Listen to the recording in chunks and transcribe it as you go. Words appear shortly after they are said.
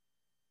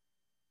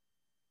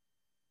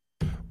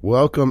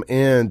Welcome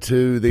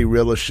into the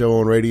realest show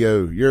on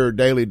radio, your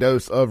daily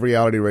dose of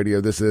reality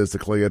radio. This is the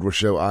Clay Edwards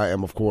Show. I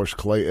am, of course,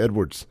 Clay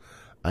Edwards.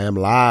 I am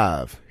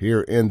live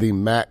here in the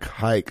Mac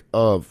Hike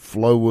of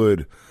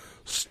Flowood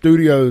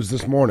Studios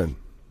this morning.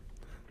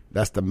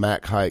 That's the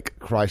Mac Hike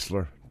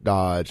Chrysler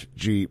Dodge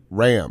Jeep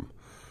Ram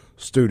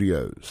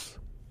Studios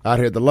out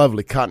here at the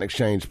lovely Cotton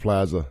Exchange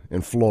Plaza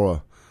in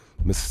Flora,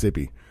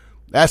 Mississippi.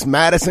 That's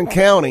Madison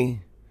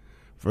County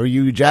for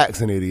you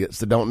Jackson idiots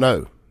that don't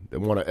know. They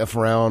want to F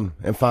around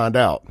and find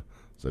out.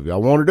 So if y'all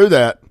want to do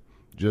that,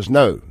 just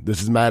know this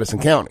is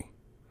Madison County.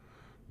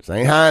 This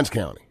ain't Hines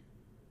County.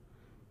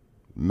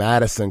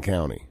 Madison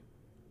County.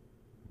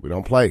 We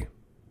don't play.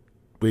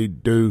 We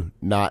do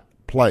not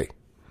play.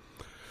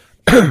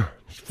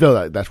 Feel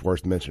like that's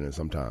worth mentioning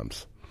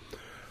sometimes.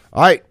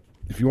 All right.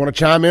 If you want to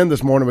chime in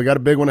this morning, we got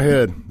a big one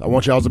ahead. I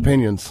want y'all's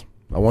opinions.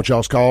 I want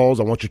y'all's calls.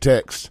 I want your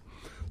texts.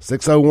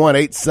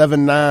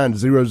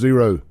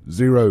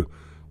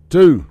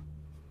 601-879-0002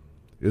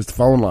 is the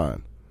phone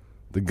line.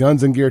 The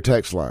Guns and Gear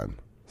text line,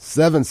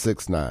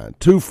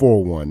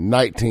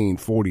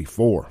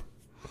 769-241-1944.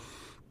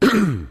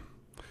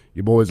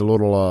 Your boy's got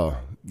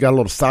a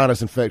little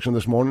sinus infection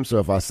this morning, so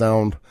if I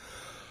sound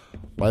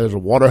like there's a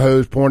water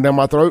hose pouring down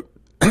my throat,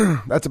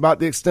 that's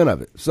about the extent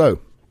of it. So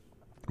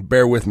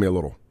bear with me a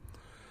little.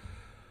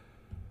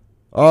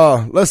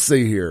 Let's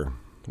see here.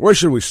 Where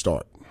should we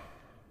start?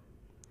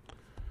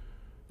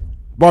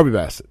 Barbie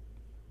Bassett.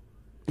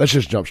 Let's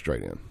just jump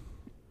straight in.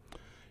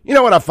 You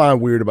know what I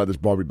find weird about this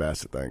Barbie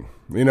Bassett thing?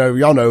 You know,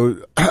 y'all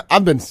know,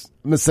 I've been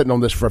sitting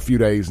on this for a few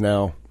days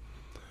now.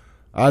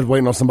 I was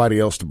waiting on somebody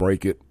else to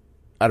break it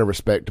out of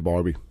respect to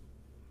Barbie.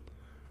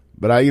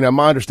 But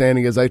my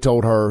understanding is they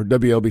told her,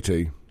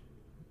 WLBT,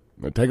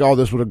 take all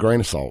this with a grain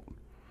of salt.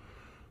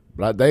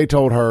 But they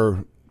told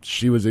her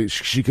she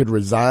could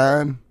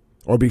resign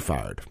or be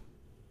fired.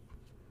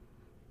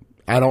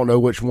 I don't know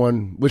which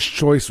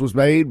choice was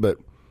made, but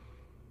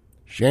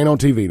she ain't on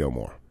TV no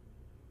more.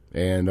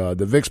 And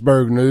the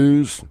Vicksburg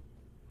News,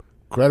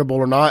 credible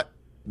or not,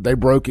 they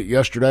broke it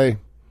yesterday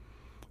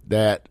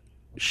that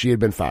she had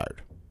been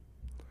fired.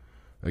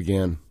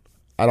 Again,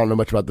 I don't know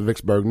much about the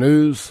Vicksburg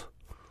News,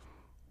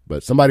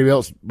 but somebody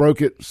else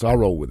broke it, so I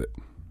roll with it.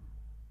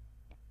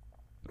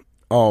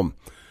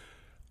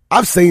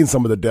 I've seen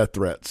some of the death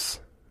threats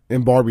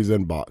in Barbie's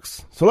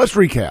inbox. So let's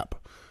recap.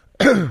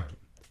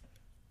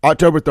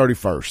 October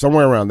 31st,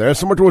 somewhere around there,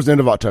 somewhere towards the end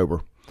of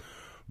October,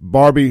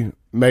 Barbie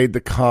made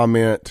the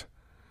comment,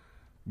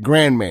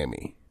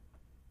 grandmammy,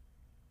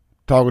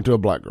 talking to a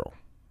black girl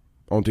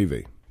on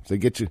TV. So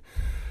get your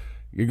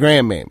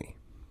grandmammy.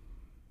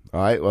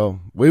 All right,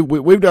 well,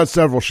 we've done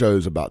several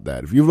shows about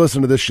that. If you've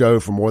listened to this show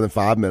for more than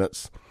 5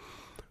 minutes,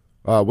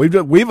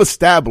 we've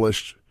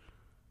established,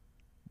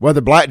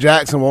 whether Black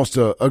Jackson wants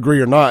to agree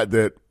or not,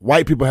 that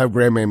white people have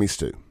grandmammies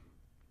too.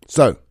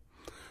 So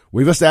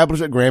we've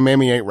established that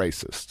grandmammy ain't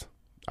racist.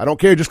 I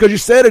don't care. Just because you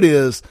said it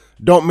is,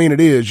 don't mean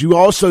it is. You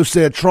also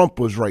said Trump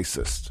was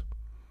racist.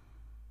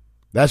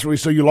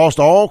 So you lost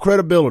all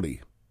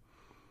credibility.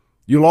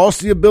 You lost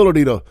the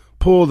ability to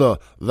pull the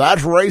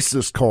that's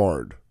racist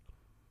card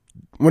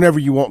whenever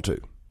you want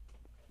to.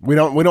 We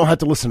don't have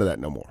to listen to that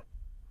no more.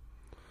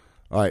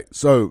 All right,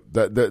 so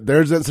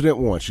there's incident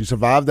one. She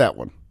survived that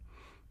one.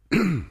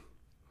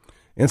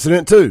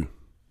 Incident two,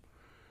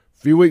 a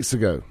few weeks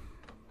ago.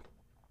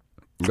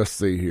 Let's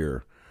see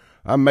here.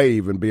 I may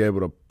even be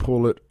able to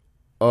pull it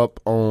up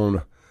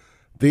on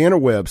the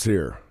interwebs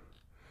here.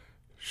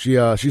 She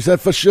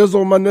said, for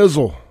shizzle my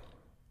nizzle.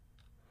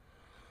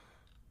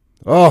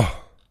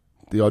 Oh,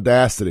 the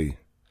audacity.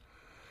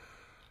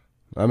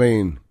 I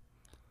mean,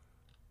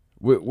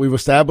 we've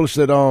established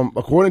that,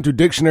 according to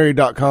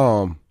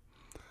dictionary.com,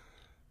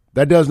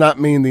 that does not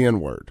mean the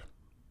N-word.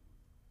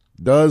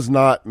 Does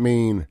not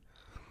mean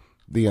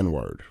the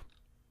N-word.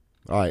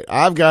 All right,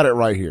 I've got it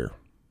right here.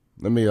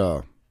 Let me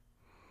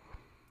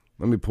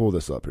pull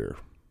this up here.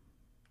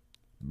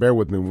 Bear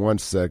with me 1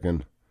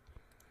 second.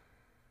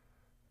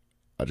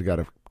 I just got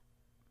to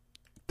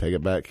take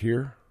it back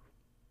here.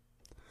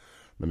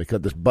 Let me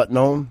cut this button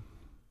on.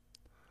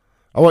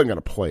 I wasn't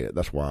going to play it.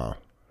 That's why I'm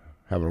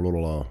having a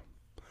little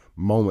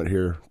moment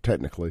here,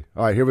 technically.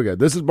 All right, here we go.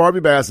 This is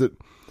Barbie Bassett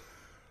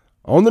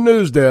on the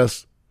news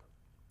desk,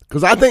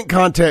 because I think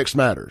context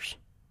matters.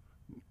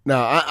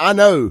 Now, I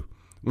know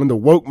when the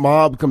woke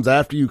mob comes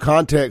after you,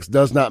 context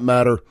does not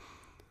matter.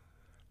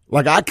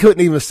 Like, I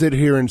couldn't even sit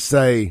here and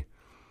say,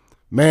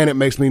 man, it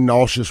makes me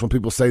nauseous when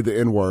people say the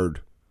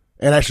N-word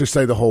and actually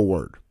say the whole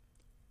word.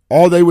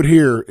 All they would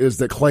hear is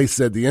that Clay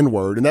said the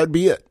N-word, and that'd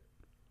be it.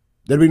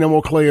 There'd be no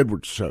more Clay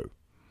Edwards show.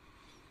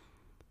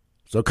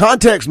 So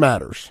context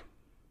matters.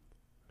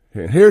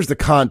 Here's the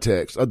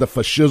context of the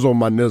fashizzle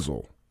my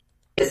nizzle.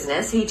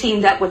 Business. He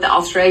teamed up with the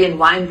Australian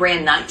wine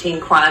brand 19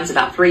 Crimes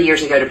about 3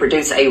 years ago to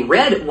produce a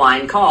red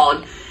wine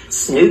called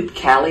Snoop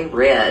Cali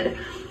Red.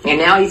 And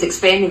now he's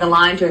expanding the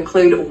line to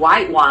include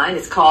white wine.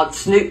 It's called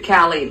Snoop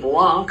Cali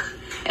Blanc.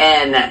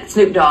 And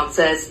Snoop Dogg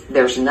says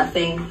there's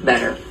nothing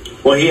better.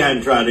 Well, he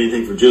hadn't tried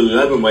anything for Julie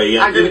Leavenway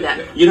yet. I agree with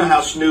that. You know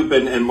how Snoop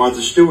and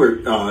Martha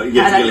Stewart get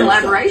together? Had a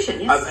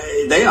collaboration,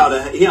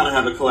 yes. He ought to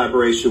have a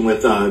collaboration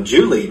with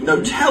Julie.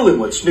 No telling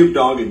what Snoop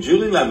Dogg and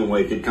Julie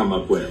Leavenway could come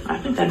up with. I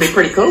think that'd be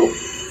pretty cool.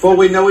 Before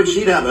we know it,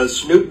 she'd have a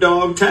Snoop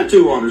Dogg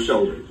tattoo on her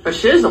shoulder. A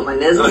shizzle, my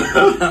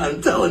nizzle.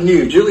 I'm telling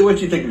you. Julie, what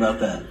do you think about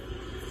that?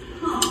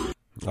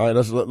 All right,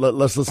 let's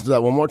listen to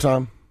that one more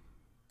time.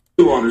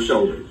 On her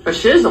shoulder. A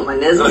shizzle, my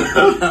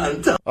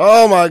nizzle.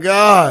 Oh my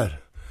God.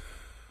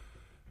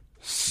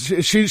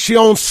 She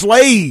owns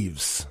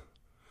slaves.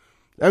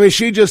 I mean,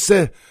 she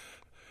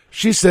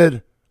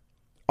said,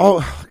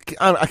 oh,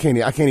 I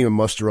can't even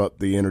muster up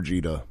the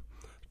energy to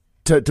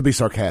be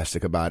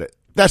sarcastic about it.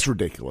 That's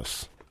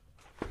ridiculous.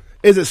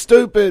 Is it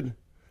stupid?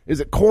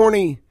 Is it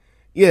corny?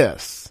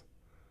 Yes.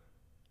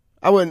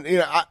 I wouldn't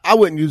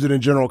use it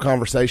in general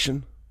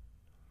conversation.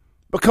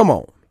 But come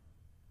on.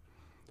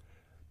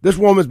 This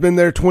woman's been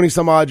there 20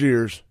 some odd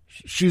years.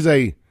 She's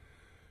an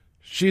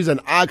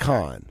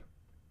icon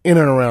in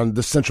and around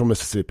the central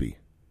Mississippi.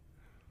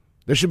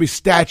 There should be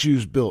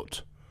statues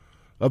built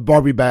of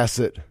Barbie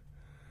Bassett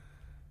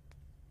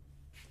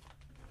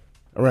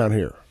around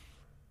here.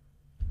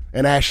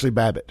 And Ashley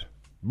Babbitt.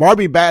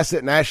 Barbie Bassett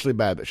and Ashley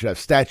Babbitt should have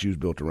statues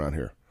built around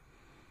here.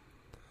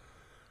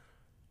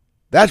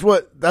 That's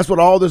what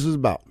all this is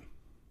about.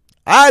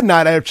 I had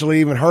not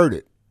actually even heard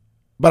it,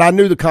 but I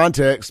knew the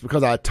context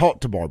because I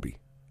talked to Barbie.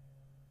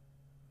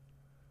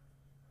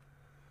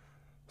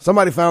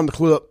 Somebody found the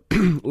clip,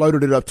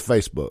 loaded it up to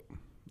Facebook.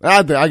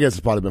 I guess it's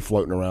probably been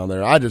floating around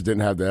there. I just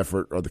didn't have the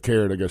effort or the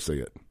care to go see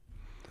it.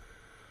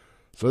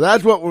 So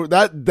that's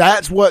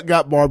what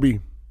got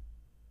Barbie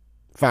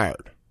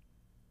fired.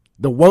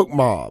 The woke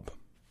mob.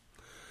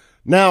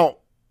 Now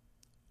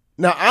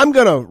I'm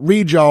gonna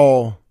read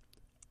y'all.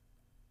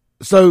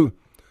 So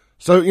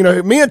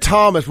me and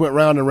Thomas went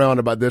round and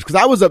round about this because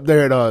I was up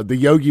there at the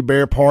Yogi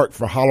Bear Park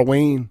for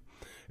Halloween,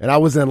 and I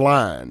was in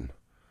line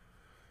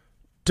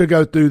to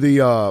go through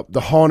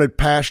the haunted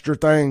pasture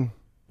thing.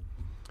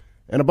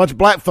 And a bunch of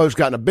black folks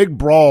got in a big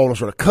brawl and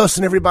sort of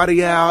cussing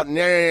everybody out.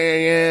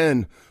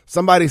 And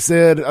somebody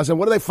said, I said,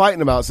 what are they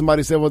fighting about?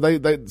 Somebody said, well,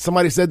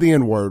 somebody said the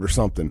N-word or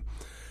something.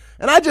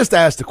 And I just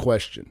asked a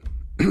question.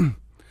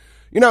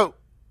 What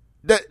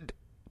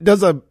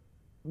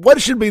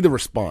should be the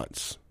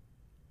response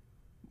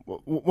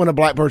when a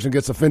black person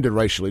gets offended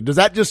racially? Does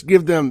that just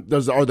give them,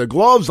 are their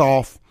gloves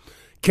off?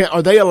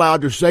 Are they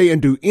allowed to say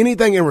and do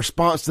anything in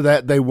response to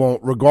that they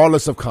want,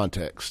 regardless of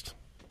context?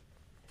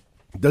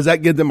 Does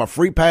that give them a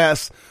free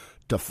pass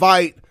to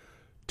fight,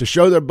 to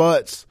show their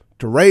butts,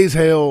 to raise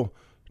hell,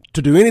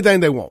 to do anything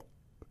they want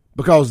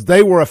because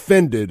they were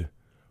offended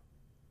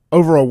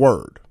over a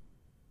word?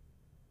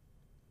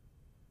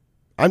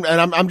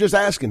 I'm just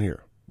asking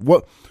here.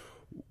 What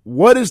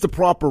is the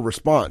proper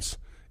response?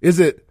 Is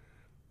it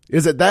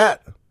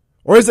that,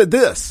 or is it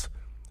this?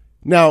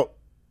 Now,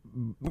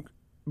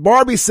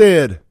 Barbie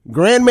said,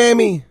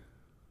 grandmammy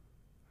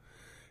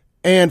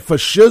and for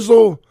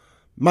shizzle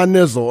my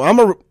nizzle.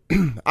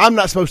 I'm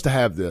not supposed to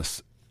have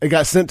this. It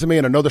got sent to me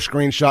in another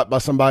screenshot by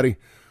somebody,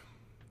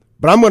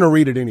 but I'm going to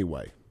read it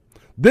anyway.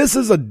 This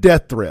is a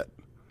death threat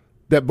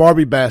that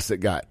Barbie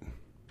Bassett got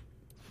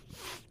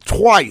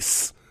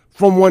twice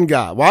from one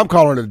guy. Well, I'm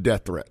calling it a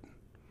death threat.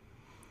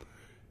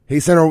 He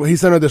sent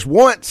her this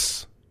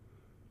once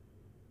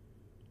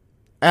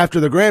after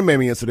the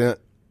grandmammy incident,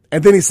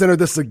 and then he sent her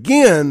this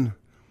again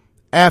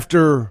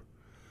after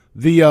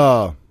the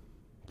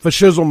for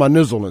shizzle my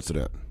nizzle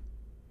incident.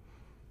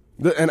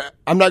 And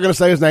I'm not going to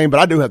say his name, but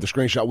I do have the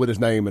screenshot with his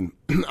name, and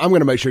I'm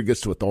going to make sure it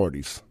gets to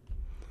authorities.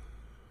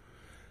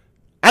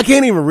 I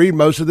can't even read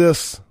most of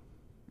this,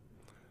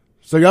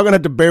 so y'all going to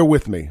have to bear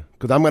with me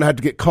because I'm going to have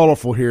to get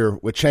colorful here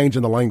with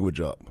changing the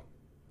language up.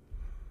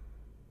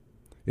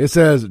 It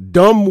says,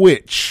 dumb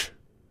witch.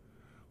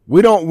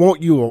 We don't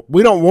want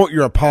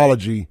your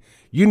apology.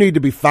 You need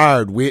to be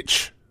fired,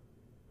 witch.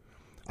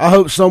 I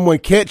hope someone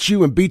catch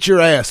you and beat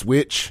your ass,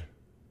 witch.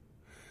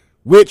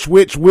 Witch,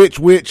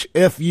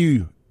 F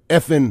you,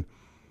 effing,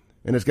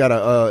 and it's got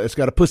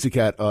a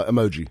pussycat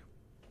emoji.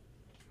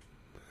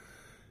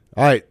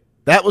 All right,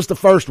 that was the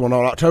first one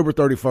on October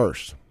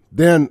 31st.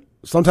 Then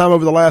sometime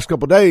over the last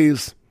couple of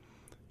days,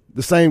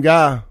 the same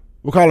guy,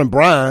 we'll call him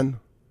Brian,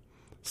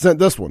 sent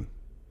this one.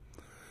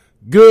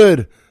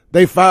 Good,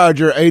 they fired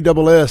your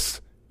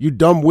ASS, you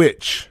dumb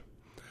witch.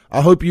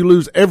 I hope you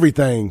lose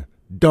everything,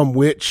 dumb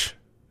witch.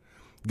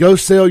 Go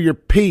sell your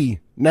pee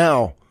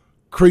now,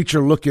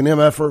 creature-looking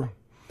MFer.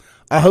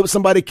 I hope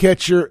somebody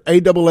catch your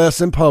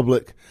ASS in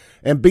public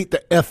and beat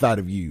the F out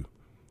of you.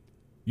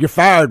 You're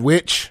fired,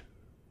 witch.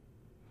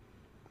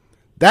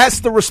 That's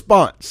the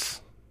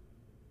response.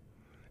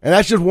 And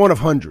that's just one of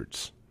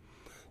hundreds.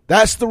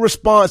 That's the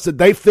response that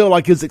they feel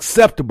like is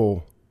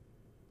acceptable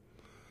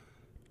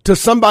to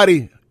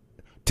somebody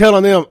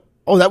telling them,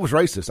 oh, that was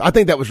racist. I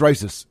think that was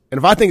racist. And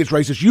if I think it's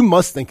racist, you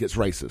must think it's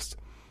racist.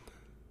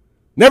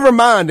 Never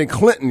mind in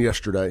Clinton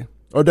yesterday,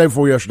 or day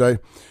before yesterday,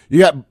 you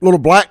got little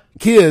black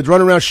kids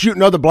running around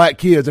shooting other black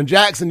kids. In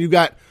Jackson, you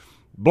got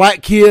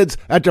Black kids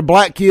after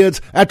black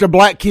kids after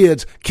black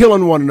kids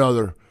killing one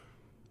another.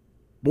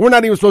 But we're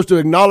not even supposed to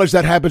acknowledge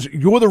that happens.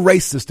 You're the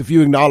racist if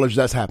you acknowledge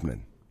that's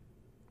happening.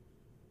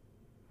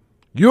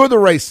 You're the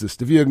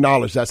racist if you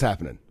acknowledge that's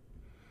happening.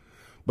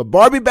 But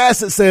Barbie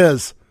Bassett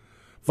says,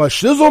 for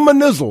shizzle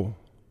manizzle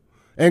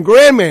and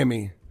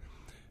grandmammy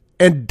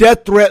and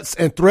death threats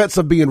and threats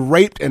of being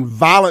raped and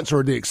violence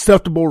are the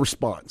acceptable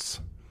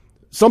response.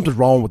 Something's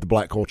wrong with the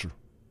black culture.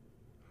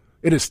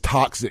 It is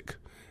toxic.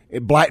 A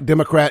black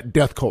Democrat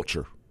death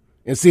culture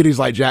in cities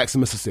like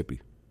Jackson,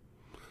 Mississippi.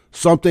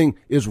 Something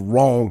is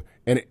wrong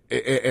and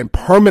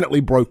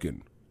permanently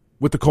broken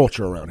with the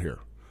culture around here.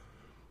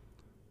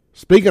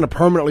 Speaking of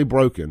permanently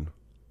broken,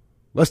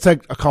 let's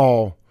take a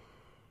call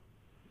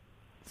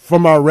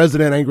from our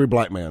resident angry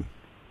black man.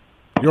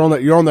 You're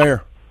on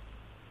there.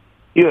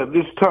 Yeah,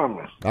 this is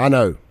Thomas. I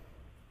know.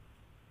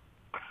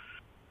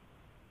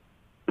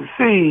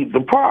 See,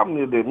 the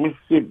problem is that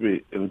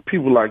Mississippi and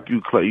people like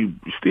you, Clay, you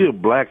still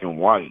black and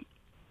white.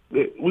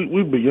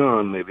 We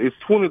beyond that. It's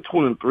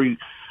 2023.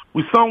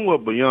 We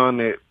somewhat beyond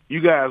that. You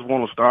guys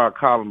want to start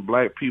calling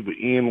black people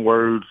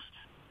N-words.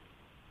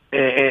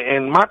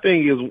 And my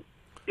thing is,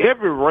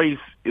 every race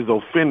is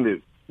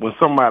offended when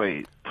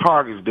somebody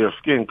targets their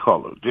skin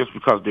color just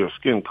because they're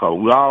skin color.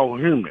 We're all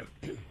human.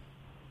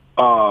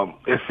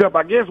 Except,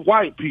 I guess,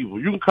 white people.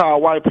 You can call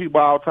white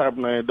people all type of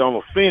names. Don't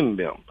offend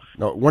them.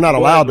 No, we're not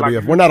allowed to be.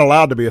 We're not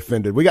allowed to be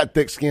offended. We got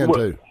thick skin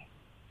too.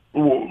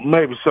 Well,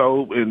 maybe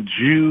so, and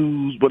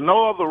Jews, but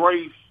no other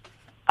race,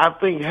 I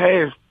think,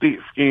 has thick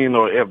skin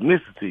or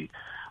ethnicity.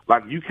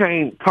 Like, you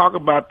can't talk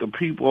about the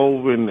people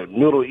over in the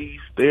Middle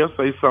East. They'll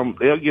say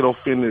something. They'll get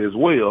offended as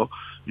well.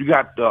 You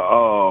got the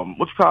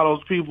what you call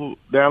those people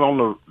down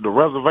on the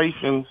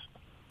reservations?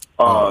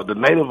 The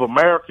Native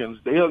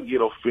Americans. They'll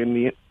get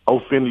offended.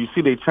 You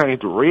see, they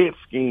changed the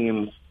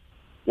Redskins.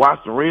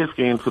 Watch the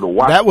Redskins to the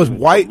white. That was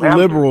white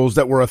liberals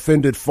that were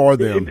offended for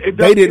them.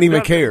 They didn't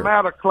even care. It doesn't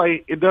matter,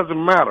 Clay. It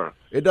doesn't matter.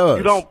 It does.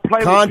 You don't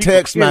play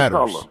Context with people's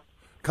matters. Skin color.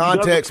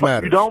 Context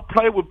matters. You don't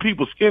play with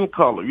people's skin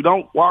color. You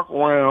don't walk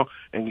around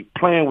and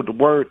playing with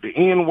the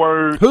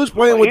N-word. Who's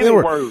playing with the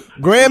N-word?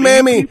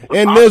 Grandmammy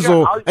and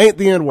Nizzle ain't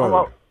the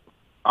N-word.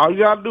 All you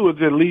got to do is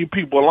just leave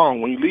people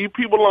alone. When you leave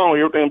people alone,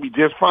 everything will be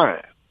just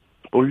fine.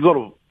 But when you go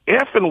to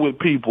effing with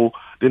people,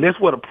 then that's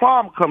where the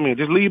problem come in.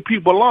 Just leave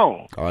people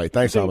alone. All right.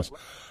 Thanks, Thomas.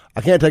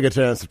 I can't take a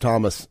chance of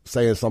Thomas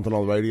saying something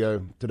on the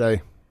radio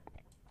today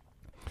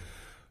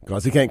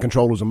because he can't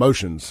control his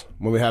emotions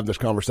when we have this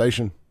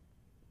conversation.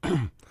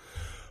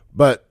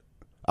 But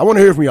I want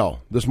to hear from y'all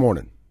this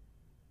morning.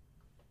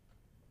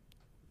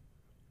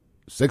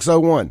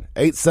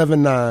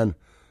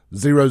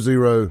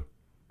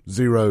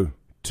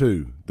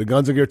 601-879-0002. The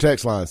Guns and Gear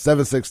text line,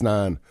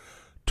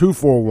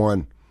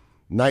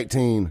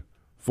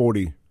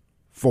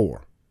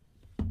 769-241-1944.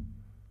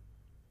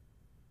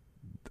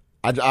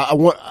 I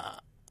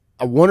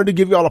wanted to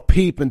give y'all a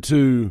peep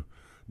into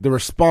the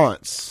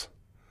response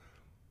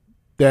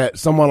that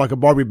someone like a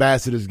Barbie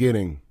Bassett is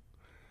getting.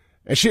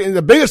 And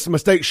the biggest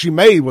mistake she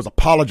made was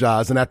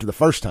apologizing after the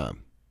first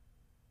time.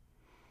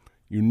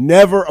 You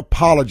never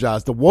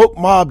apologize. The woke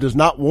mob does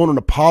not want an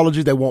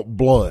apology. They want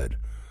blood.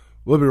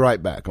 We'll be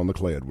right back on the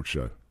Clay Edwards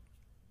Show.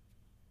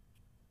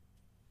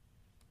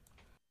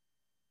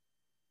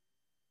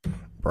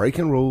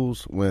 Breaking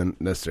rules when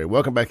necessary.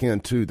 Welcome back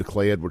into the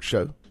Clay Edwards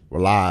Show. We're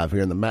live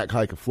here in the Mac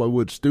Hike of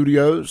Flowwood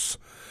Studios.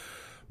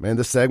 Man,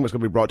 this segment's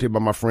going to be brought to you by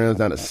my friends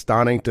down at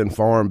Stonington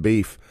Farm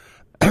Beef.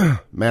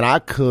 Man, I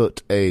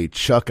cooked a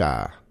chuck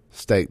eye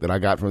steak that I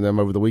got from them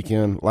over the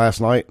weekend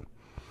last night.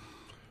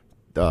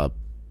 What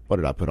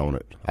did I put on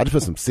it? I just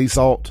put some sea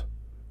salt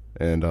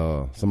and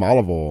some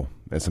olive oil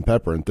and some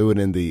pepper and threw it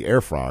in the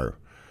air fryer.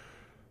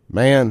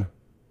 Man,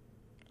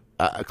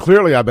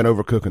 clearly I've been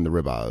overcooking the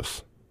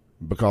ribeyes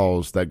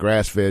because that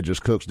grass-fed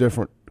just cooks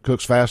different,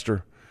 cooks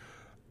faster.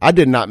 I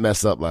did not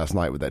mess up last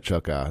night with that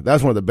chuck eye.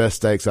 That's one of the best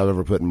steaks I've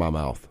ever put in my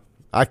mouth.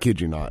 I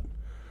kid you not.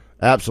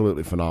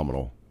 Absolutely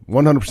phenomenal.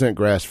 100%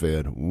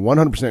 grass-fed,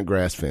 100%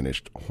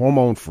 grass-finished,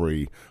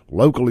 hormone-free,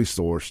 locally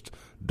sourced,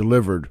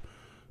 delivered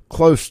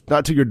close,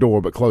 not to your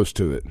door, but close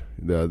to it.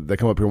 They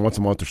come up here once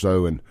a month or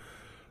so, and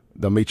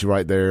they'll meet you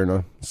right there in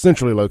a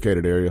centrally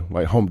located area,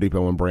 like Home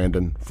Depot in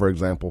Brandon, for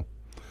example,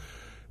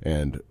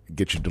 and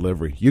get your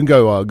delivery. You can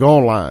go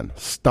online,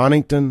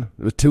 Stonington,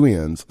 with two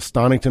N's,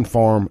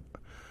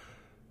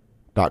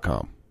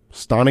 StoningtonFarm.com.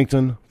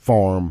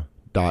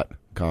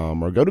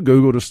 StoningtonFarm.com. Or go to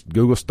Google, just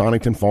Google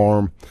Stonington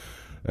Farm,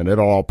 and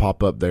it'll all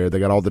pop up there. They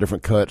got all the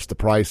different cuts, the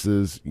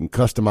prices. You can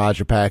customize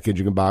your package.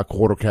 You can buy a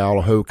quarter cow,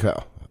 a whole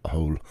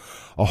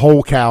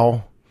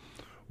cow,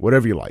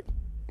 whatever you like.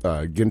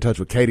 Get in touch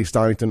with Katie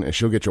Stonington, and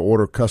she'll get your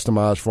order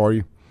customized for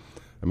you.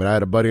 I mean, I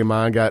had a buddy of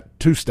mine got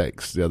 2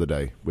 steaks the other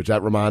day, which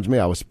that reminds me,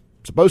 I was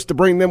supposed to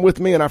bring them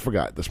with me, and I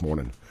forgot this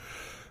morning.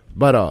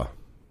 But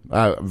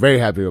I'm very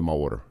happy with my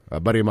order. A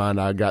buddy of mine,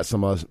 I got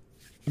some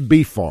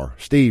beef for.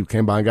 Steve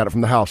came by and got it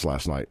from the house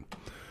last night.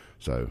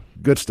 So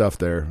good stuff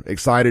there.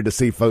 Excited to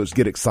see folks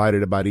get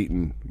excited about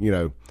eating,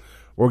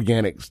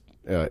 organic,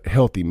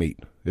 healthy meat.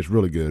 It's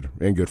really good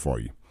and good for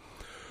you.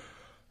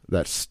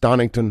 That's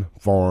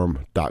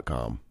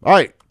StoningtonFarm.com. All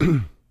right.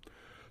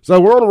 So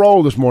we're on a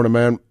roll this morning,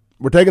 man.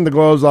 We're taking the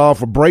gloves off.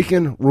 We're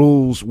breaking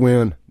rules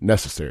when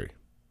necessary.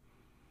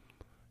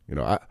 You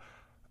know,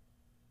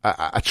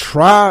 I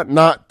try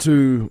not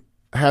to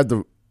have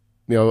the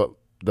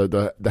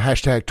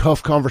hashtag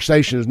tough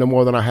conversations no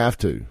more than I have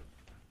to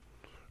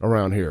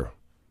around here.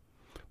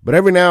 But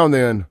every now and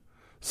then,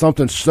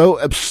 something so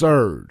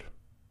absurd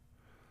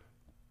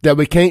that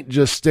we can't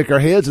just stick our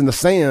heads in the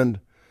sand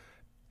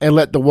and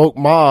let the woke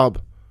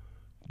mob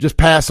just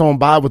pass on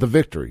by with a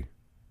victory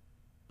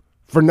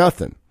for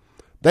nothing.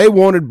 They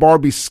wanted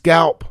Barbie's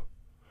scalp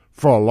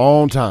for a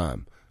long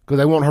time because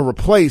they want her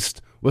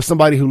replaced with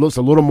somebody who looks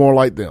a little more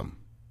like them.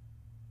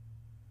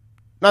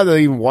 Not that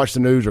they even watch the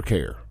news or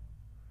care.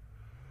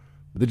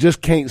 But they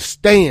just can't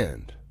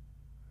stand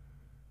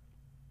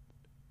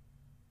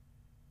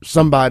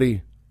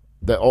somebody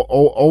that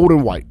old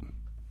and white.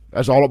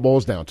 That's all it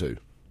boils down to.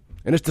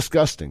 And it's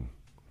disgusting.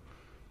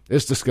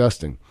 It's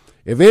disgusting.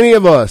 If any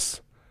of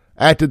us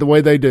acted the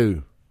way they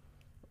do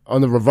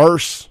on the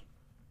reverse,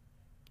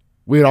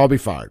 we'd all be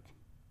fired.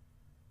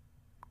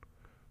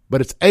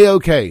 But it's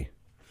A-OK.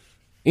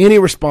 Any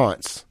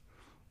response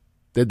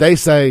that they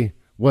say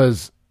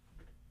was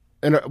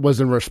in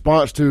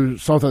response to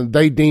something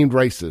they deemed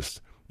racist,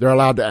 they're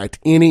allowed to act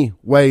any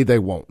way they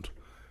want.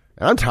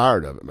 And I'm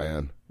tired of it,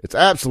 man. It's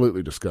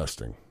absolutely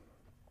disgusting.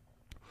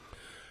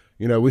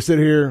 You know, we sit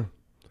here,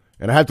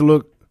 and I have to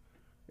look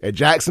at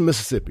Jackson,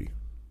 Mississippi.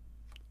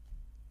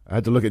 I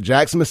have to look at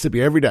Jackson,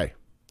 Mississippi every day.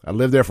 I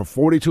lived there for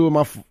 43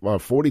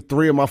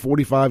 of my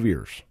 45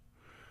 years.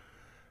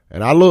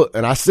 And I look,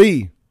 and I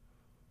see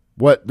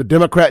what the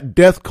Democrat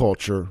death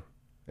culture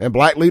and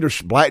black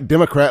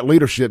Democrat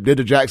leadership did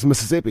to Jackson,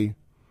 Mississippi.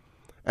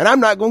 And I'm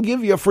not going to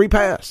give you a free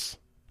pass.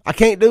 I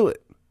can't do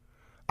it.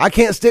 I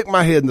can't stick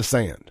my head in the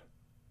sand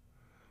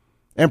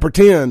and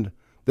pretend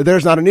that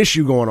there's not an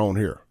issue going on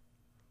here.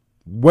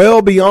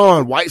 Well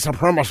beyond white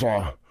supremacy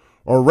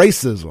or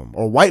racism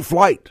or white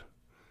flight.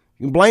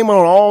 You can blame it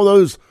on all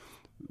those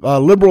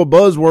liberal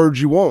buzzwords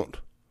you want.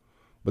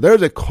 But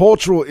there's a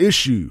cultural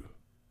issue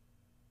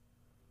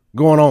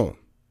going on.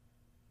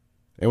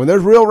 And when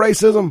there's real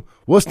racism,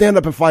 we'll stand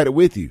up and fight it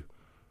with you.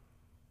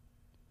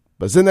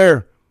 But it's in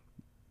there.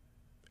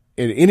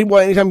 And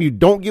anytime you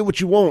don't get what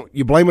you want,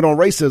 you blame it on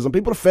racism.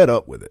 People are fed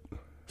up with it.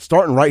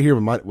 Starting right here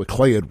with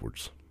Clay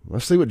Edwards.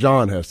 Let's see what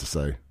John has to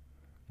say.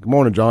 Good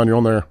morning, John. You're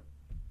on there.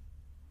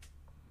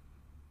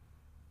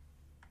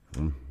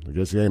 I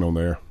guess he ain't on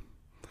there.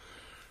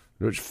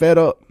 You're just fed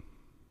up.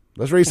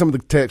 Let's read some of the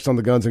text on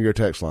the Guns in Gear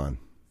text line.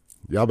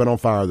 Y'all been on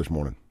fire this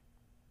morning.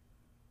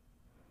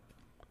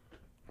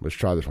 Let's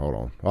try this. Hold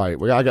on. All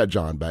right. I got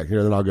John back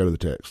here, then I'll go to the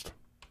text.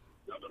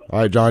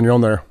 All right, John, you're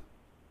on there.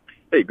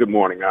 Hey, good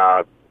morning.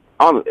 As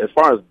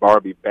far as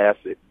Barbie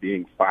Bassett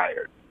being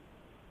fired,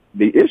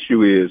 the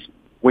issue is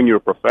when you're a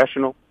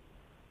professional,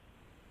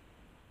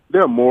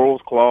 there are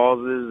morals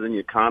clauses in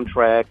your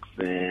contracts,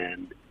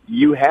 and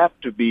you have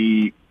to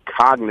be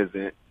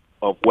cognizant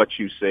of what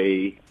you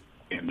say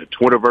in the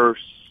Twitterverse,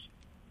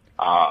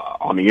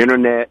 on the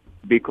internet,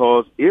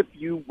 because if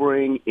you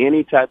bring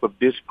any type of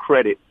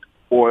discredit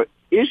or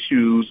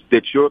issues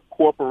that your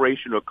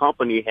corporation or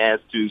company has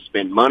to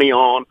spend money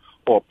on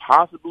or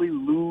possibly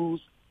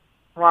lose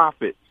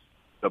profits,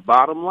 the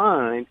bottom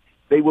line,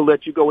 they will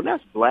let you go. And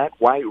that's black,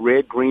 white,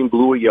 red, green,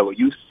 blue, or yellow.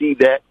 You see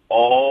that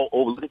all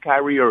over. Look at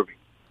Kyrie Irving.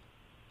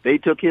 They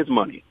took his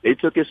money. They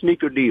took his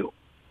sneaker deal.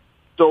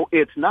 So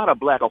it's not a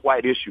black or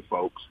white issue,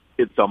 folks.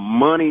 It's a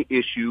money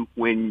issue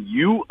when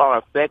you are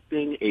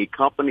affecting a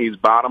company's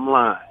bottom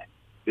line.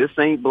 This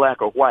ain't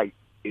black or white.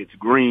 It's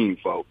green,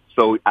 folks.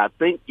 So I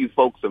think you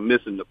folks are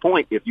missing the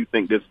point if you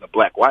think this is a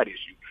black-white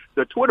issue.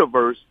 The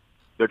Twitterverse,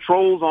 the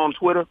trolls on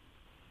Twitter,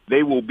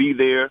 they will be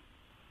there.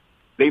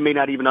 They may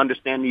not even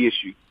understand the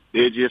issue.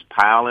 They're just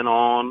piling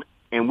on.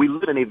 And we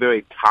live in a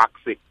very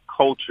toxic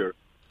culture.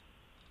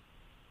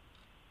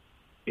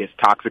 It's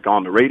toxic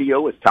on the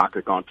radio. It's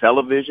toxic on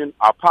television.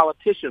 Our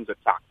politicians are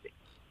toxic.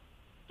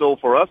 So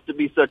for us to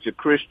be such a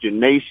Christian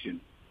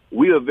nation,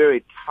 we are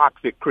very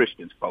toxic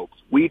Christians, folks.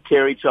 We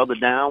tear each other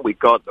down. We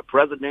call it the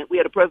president. We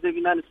had a president of the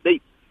United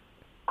States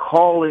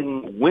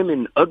calling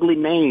women ugly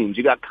names.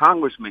 You got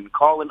congressmen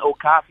calling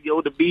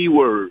Ocasio the B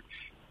word.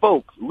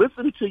 Folks,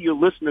 listen to your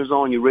listeners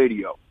on your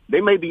radio.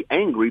 They may be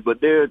angry,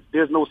 but there's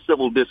no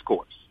civil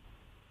discourse.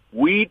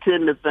 We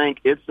tend to think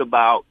it's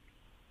about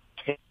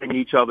tearing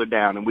each other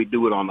down, and we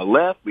do it on the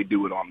left. We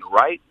do it on the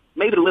right.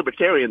 Maybe the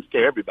libertarians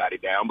tear everybody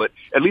down, but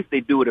at least they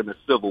do it in a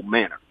civil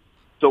manner.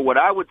 So what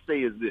I would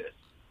say is this,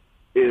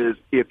 is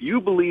if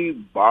you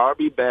believe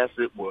Barbie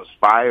Bassett was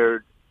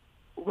fired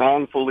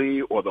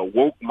wrongfully or the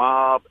woke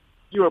mob,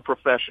 you're a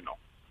professional.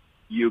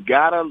 You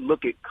got to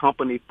look at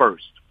company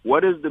first.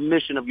 What is the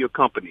mission of your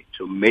company?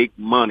 To make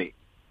money,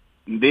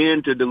 and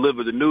then to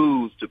deliver the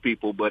news to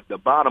people. But the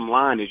bottom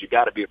line is you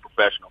got to be a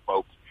professional,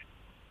 folks.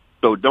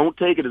 So don't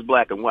take it as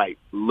black and white.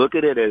 Look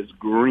at it as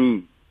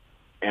green.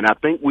 And I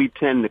think we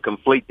tend to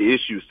conflate the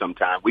issues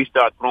sometimes. We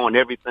start throwing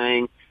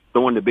everything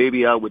throwing the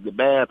baby out with the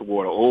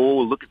bathwater.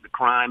 Oh, look at the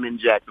crime in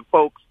Jackson.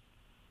 Folks,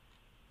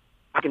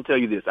 I can tell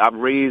you this. I've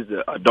raised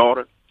a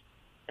daughter,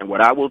 and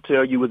what I will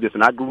tell you is this,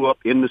 and I grew up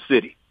in the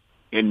city,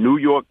 in New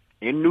York,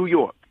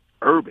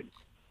 urban.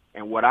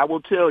 And what I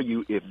will tell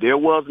you, if there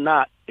was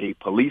not a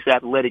police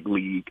athletic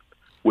league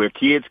where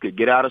kids could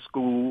get out of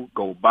school,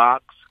 go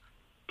box,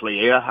 play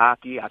air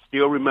hockey, I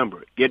still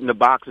remember it, get in the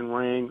boxing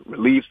ring,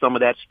 relieve some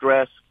of that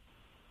stress,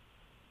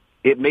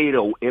 it made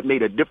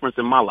a difference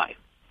in my life.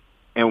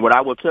 And what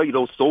I will tell you,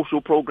 those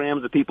social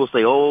programs that people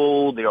say,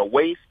 oh, they're a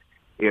waste,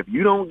 if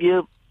you don't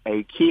give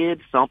a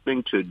kid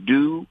something to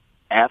do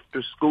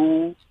after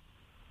school,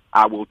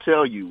 I will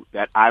tell you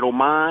that idle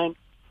mind,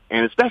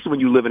 and especially when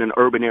you live in an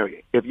urban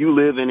area, if you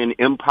live in an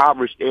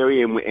impoverished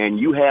area and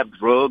you have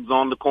drugs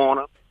on the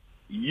corner,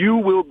 you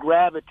will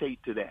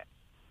gravitate to that.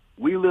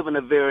 We live in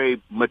a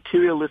very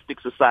materialistic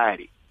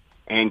society,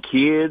 and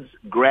kids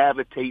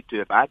gravitate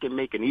to, if I can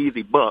make an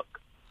easy buck,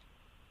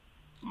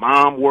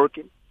 mom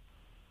working,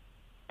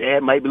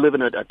 dad might be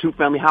living in a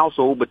two-family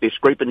household, but they're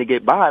scraping to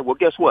get by. Well,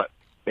 guess what?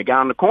 The guy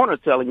on the corner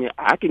telling you,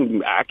 I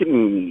can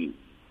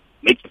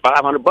make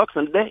 $500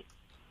 in a day.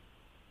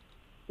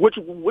 Which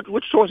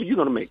choice are you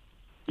going to make?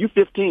 You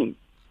 15,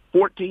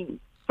 14,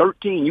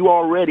 13. You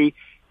are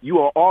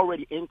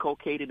already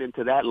inculcated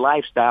into that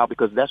lifestyle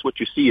because that's what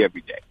you see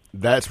every day.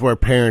 That's where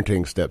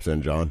parenting steps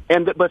in, John.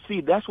 But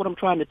see, that's what I'm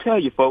trying to tell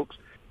you, folks.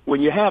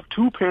 When you have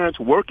two parents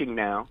working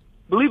now,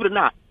 believe it or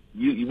not,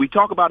 we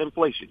talk about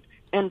inflation.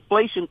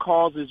 Inflation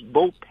causes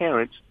both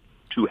parents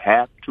to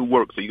have to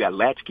work. So you got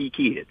latchkey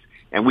kids,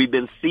 and we've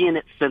been seeing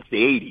it since the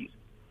 80s.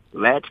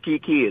 Latchkey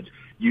kids.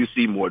 You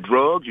see more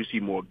drugs. You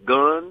see more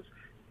guns.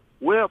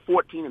 Where are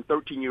 14 and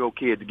 13-year-old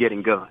kids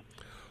getting guns?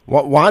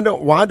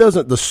 Why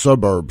doesn't the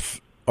suburbs,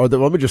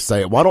 let me just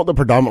say it, why don't the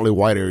predominantly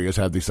white areas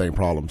have these same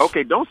problems?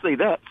 Okay, don't say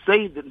that.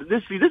 Say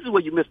this. See, this is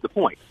where you missed the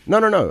point. No.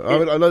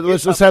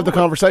 Let's just have the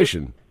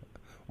conversation.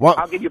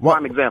 I'll give you a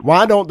prime example.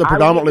 Why don't the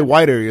predominantly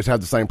white areas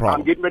have the same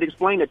problem? I'm getting ready to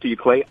explain it to you,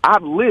 Clay.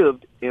 I've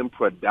lived in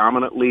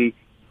predominantly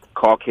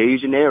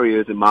Caucasian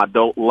areas in my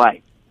adult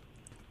life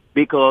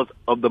because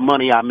of the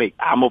money I make.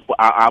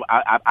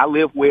 I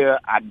live where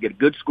I get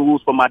good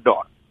schools for my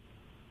daughter.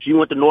 She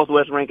went to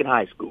Northwest Rankin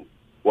High School.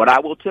 What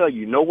I will tell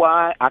you, know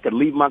why I could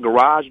leave my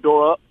garage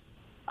door up?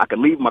 I could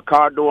leave my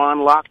car door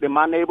unlocked in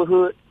my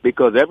neighborhood?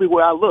 Because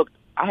everywhere I looked,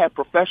 I had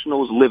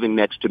professionals living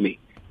next to me.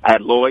 I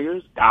had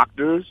lawyers,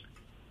 doctors,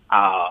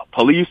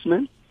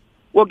 policemen.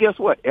 Well, guess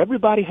what?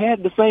 Everybody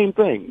had the same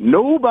thing.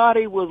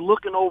 Nobody was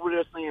looking over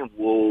there saying,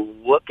 well,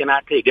 what can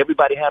I take?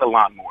 Everybody had a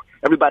lawnmower.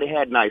 Everybody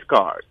had nice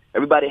cars.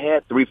 Everybody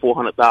had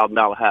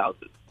 $300,000-$400,000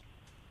 houses.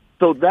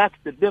 So that's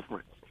the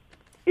difference.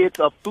 It's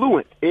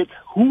affluent. It's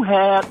who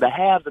have the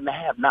haves and the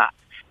have-nots.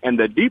 And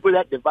the deeper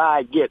that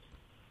divide gets,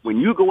 when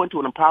you go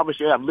into an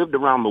impoverished area, I've lived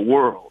around the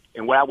world,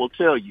 and what I will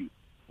tell you,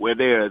 where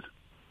there's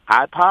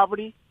high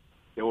poverty,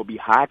 there will be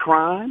high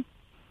crime.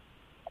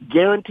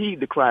 Guaranteed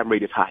the crime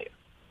rate is higher.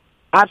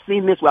 I've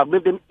seen this where I've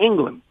lived in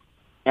England,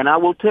 and I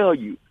will tell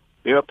you,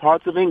 there are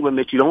parts of England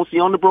that you don't see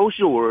on the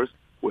brochures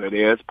where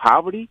there's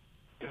poverty,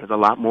 there's a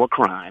lot more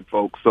crime,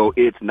 folks. So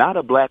it's not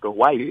a black or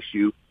white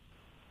issue.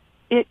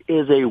 It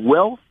is a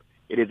wealth,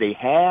 it is a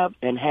have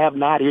and have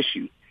not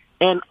issue.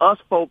 And us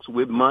folks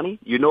with money,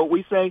 you know what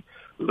we say?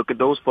 Look at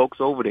those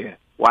folks over there.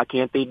 Why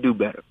can't they do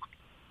better?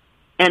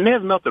 And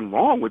there's nothing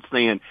wrong with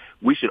saying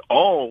we should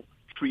all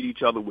treat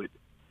each other with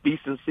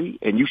decency,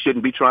 and you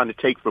shouldn't be trying to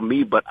take from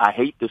me, but I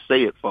hate to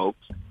say it, folks.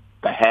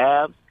 The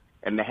haves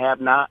and the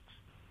have-nots,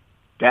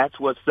 that's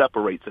what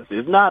separates us.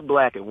 It's not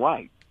black and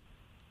white.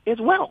 It's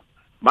wealth.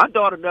 My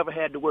daughter never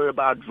had to worry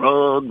about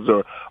drugs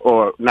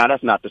or now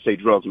that's not to say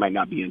drugs might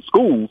not be in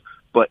schools,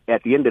 but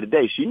at the end of the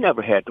day, she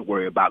never had to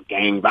worry about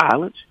gang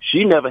violence.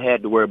 She never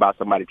had to worry about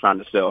somebody trying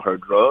to sell her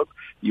drugs.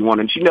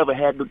 She never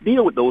had to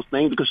deal with those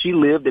things because she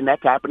lived in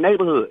that type of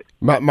neighborhood.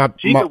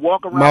 She could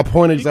walk around. My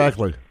point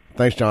exactly.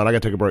 Thanks, John. I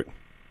got to take a break.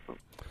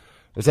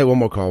 Let's take one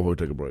more call before we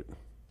take a break.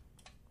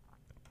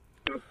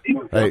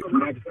 Hey,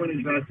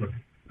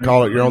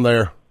 call it. You're on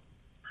there.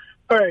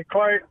 Hey,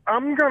 Clay,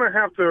 I'm going to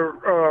have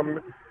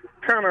to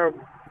kind of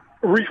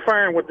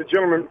refine what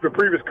the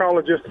previous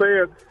caller just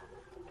said.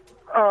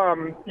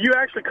 You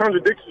actually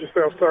contradicted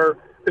yourself, sir.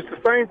 It's the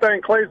same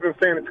thing Clay's been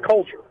saying. It's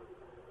culture.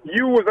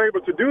 You was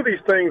able to do these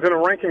things in a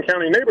Rankin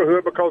County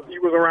neighborhood because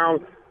you was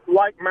around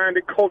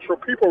like-minded cultural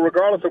people,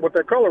 regardless of what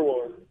their color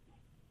was.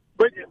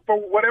 But for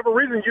whatever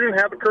reason, you didn't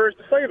have the courage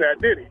to say that,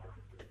 did he?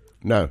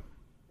 No.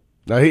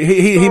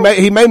 He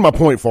made my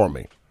point for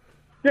me.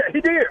 Yeah,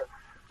 he did.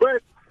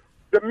 But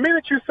the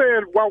minute you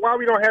said, well, why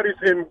we don't have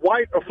these in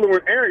white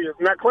affluent areas,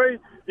 now, Clay,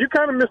 you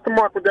kind of missed the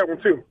mark with that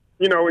one, too.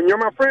 You know, and you're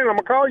my friend, I'm going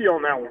to call you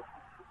on that one.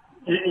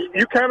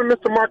 You kind of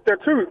missed the mark there,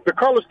 too. The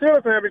color still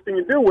doesn't have anything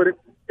to do with it.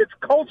 It's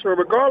culture,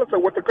 regardless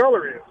of what the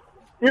color is.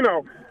 You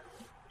know,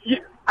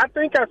 I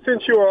think I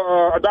sent you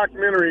a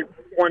documentary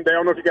one day. I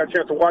don't know if you got a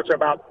chance to watch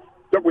about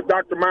with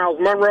Dr. Miles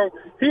Monroe.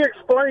 He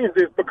explains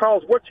this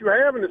because what you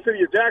have in the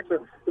city of Jackson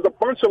is a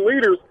bunch of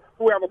leaders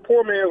who have a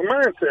poor man's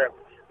mindset.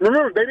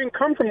 Remember, they didn't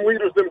come from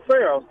leaders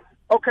themselves.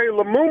 Okay,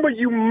 Lumumba,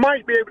 you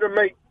might be able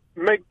to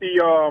make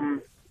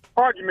the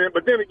argument,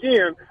 but then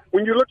again,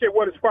 when you look at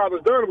what his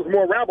father's done, it was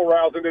more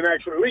rabble-rousing than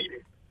actually leading.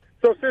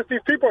 So since these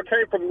people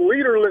came from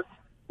leaderless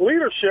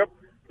leadership,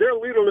 they're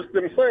leaderless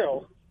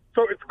themselves.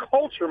 So it's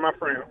culture, my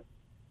friend.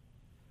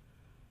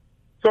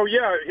 So,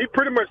 yeah, he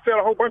pretty much said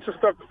a whole bunch of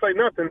stuff to say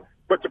nothing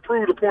but to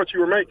prove the point you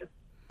were making.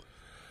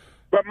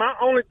 But my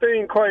only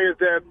thing, Clay, is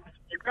that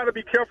you got to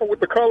be careful with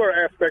the color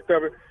aspect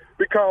of it,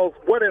 because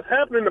what has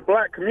happened in the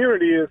black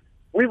community is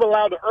we've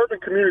allowed the urban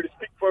community to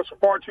speak for us for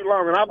far too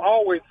long. And I've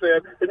always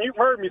said, and you've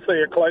heard me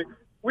say it, Clay,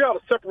 we ought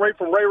to separate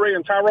from Ray Ray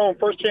and Tyrone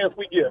first chance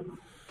we get.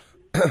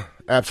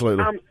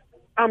 Absolutely.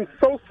 I'm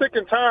so sick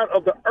and tired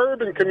of the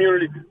urban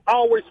community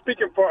always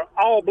speaking for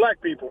all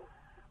black people.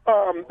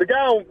 The guy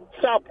on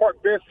South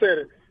Park best said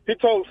it. He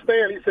told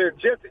Stan, he said,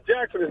 Jesse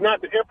Jackson is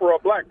not the emperor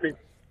of black people.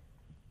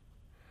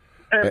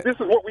 And this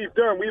is what we've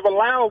done. We've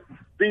allowed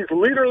these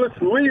leaderless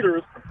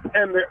leaders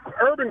and the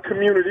urban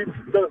community,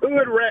 the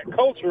hood rat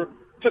culture,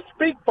 to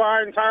speak for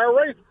our entire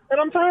race. And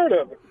I'm tired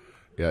of it.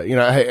 Yeah, you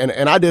know, hey,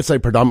 and I did say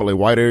predominantly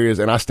white areas,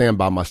 and I stand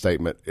by my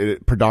statement.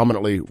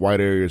 Predominantly white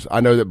areas.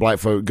 I know that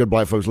good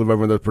black folks live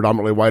over in those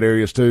predominantly white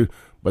areas too,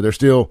 but they're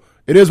still,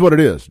 it is what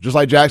it is. Just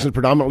like Jackson's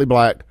predominantly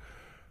black,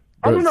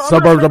 the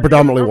suburbs are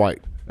predominantly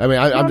white. I mean,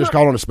 I'm just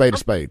calling a spade a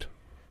spade.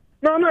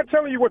 No, I'm not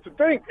telling you what to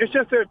think. It's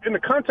just that in the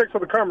context of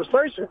the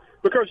conversation,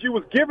 because you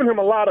was giving him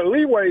a lot of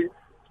leeway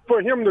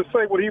for him to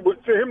say what he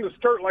would, for him to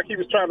skirt like he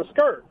was trying to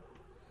skirt.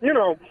 You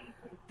know,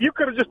 you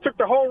could have just took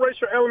the whole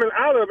racial element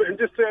out of it and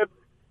just said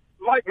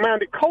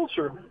like-minded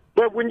culture.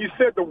 But when you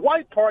said the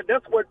white part,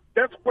 that's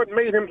what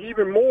made him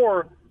even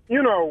more,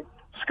 you know,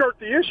 skirt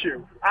the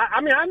issue. I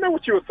mean, I know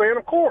what you were saying,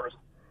 of course,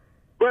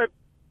 but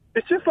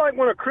it's just like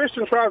when a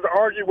Christian tries to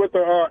argue with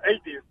an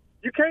atheist.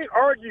 You can't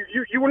argue.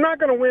 You were not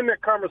going to win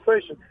that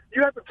conversation.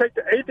 You have to take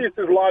the atheist's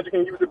logic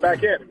and use it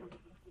back at him.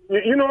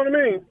 You know what I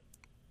mean?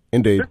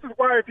 Indeed. This is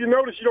why, if you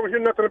notice, you don't hear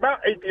nothing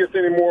about atheists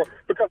anymore,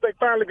 because they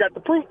finally got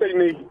the proof they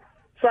need,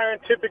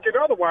 scientific and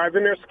otherwise,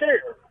 and they're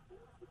scared.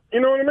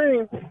 You know what I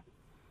mean?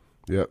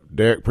 Yep.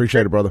 Derek,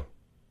 appreciate it, brother.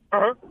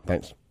 Uh-huh.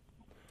 Thanks.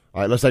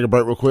 All right, let's take a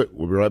break real quick.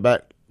 We'll be right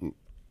back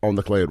on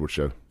the Clay Edwards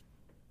Show.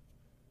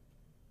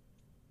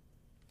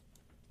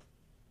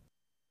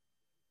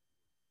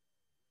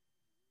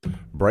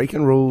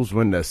 Breaking rules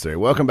when necessary.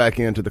 Welcome back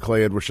into the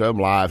Clay Edwards Show. I'm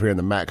live here in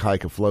the Mac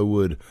Hike of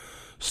Flowood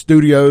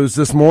studios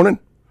this morning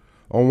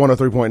on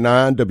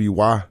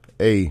 103.9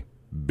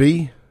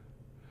 WYAB.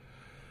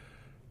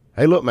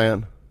 Hey, look,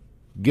 man,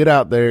 get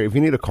out there. If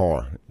you need a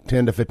car,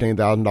 $10,000 to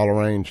 $15,000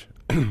 range,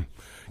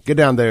 get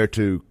down there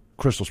to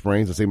Crystal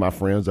Springs and see my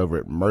friends over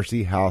at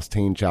Mercy House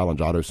Teen Challenge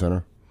Auto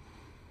Center.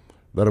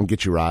 Let them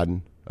get you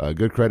riding.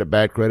 Good credit,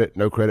 bad credit,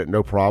 no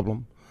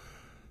problem.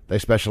 They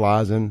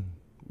specialize in,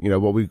 you know,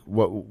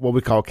 what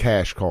we call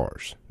cash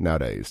cars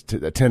nowadays,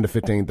 the $10,000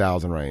 to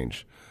 $15,000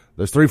 range.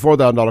 Those $3,000,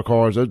 $4,000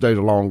 cars, those days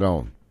are long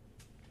gone.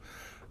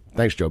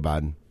 Thanks, Joe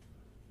Biden.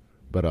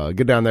 But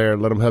get down there,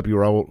 let them help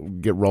you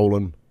get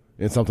rolling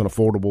in something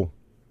affordable.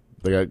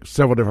 They got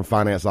several different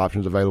finance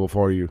options available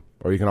for you,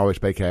 or you can always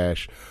pay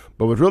cash.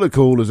 But what's really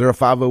cool is they're a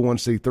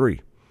 501c3.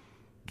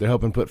 They're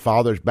helping put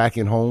fathers back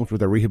in homes with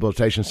their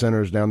rehabilitation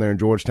centers down there in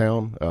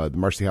Georgetown, the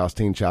Mercy House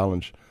Teen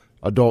Challenge,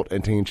 Adult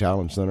and Teen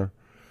Challenge Center.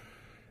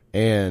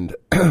 And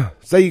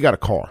say you got a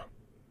car,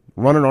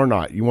 running or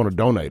not, you want to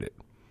donate it.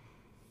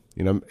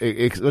 You know,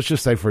 let's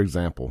just say, for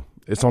example,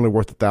 it's only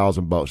worth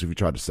 $1,000 if you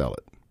try to sell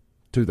it.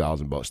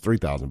 $2,000,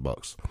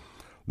 $3,000.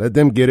 Let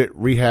them get it,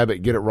 rehab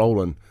it, get it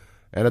rolling.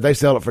 And if they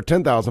sell it for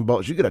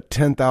 $10,000, you get a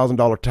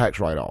 $10,000 tax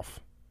write-off.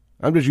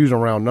 I'm just using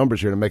round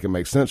numbers here to make it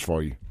make sense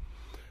for you.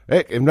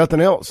 Heck, if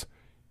nothing else,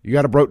 you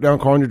got a broke down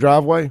car in your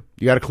driveway,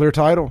 you got a clear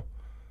title,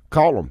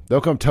 call them.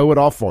 They'll come tow it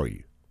off for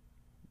you.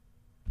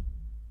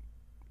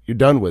 You're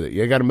done with it.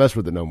 You ain't got to mess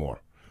with it no more.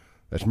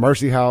 That's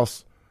Mercy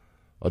House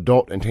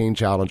Adult and Teen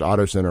Challenge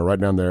Auto Center right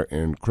down there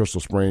in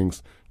Crystal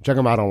Springs. Check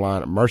them out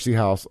online at Mercy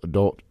House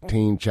Adult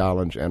Teen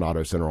Challenge and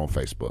Auto Center on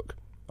Facebook.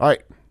 All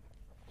right.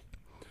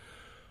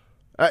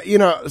 You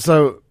know,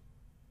 so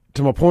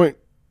to my point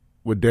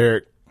with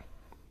Derek,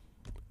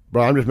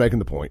 bro, I'm just making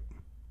the point.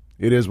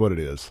 It is what it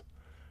is.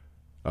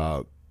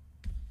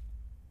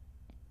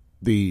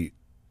 The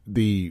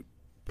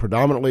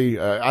predominantly,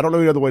 I don't know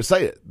any other way to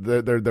say it.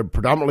 They're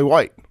predominantly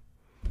white.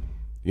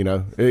 You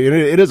know,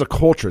 it is a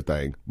culture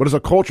thing, but it's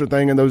a culture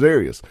thing in those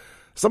areas.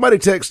 Somebody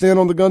texted in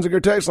on the Guns and Gear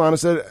text line and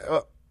said,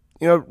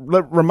 you know,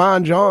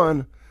 remind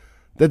John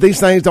that these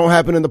things don't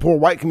happen in the poor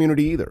white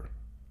community either.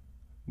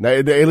 Now,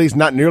 at least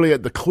not nearly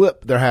at the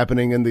clip they're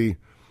happening in the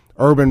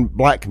urban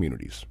black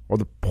communities or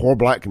the poor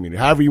black community.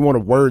 However you want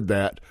to word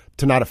that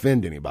to not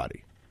offend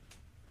anybody.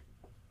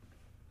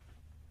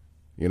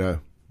 You know,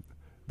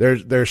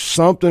 there's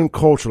something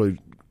culturally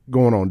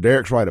going on.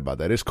 Derek's right about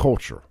that. It's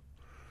culture.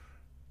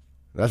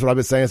 That's what I've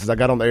been saying since I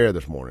got on the air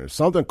this morning. There's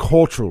something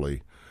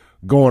culturally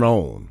going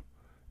on,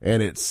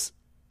 and it's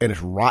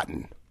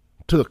rotten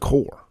to the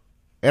core.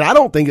 And I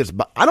don't think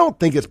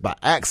it's by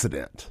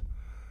accident.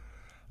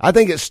 I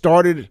think it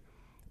started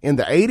in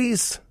the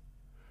 80s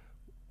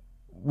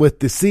with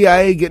the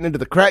CIA getting into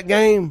the crack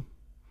game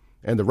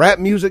and the rap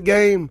music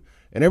game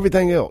and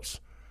everything else.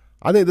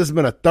 I think this has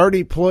been a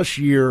 30-plus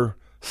year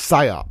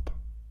psyop.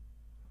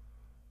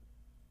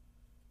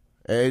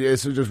 And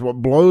it's just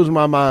what blows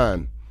my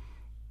mind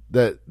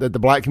that the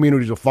black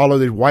communities will follow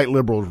these white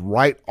liberals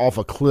right off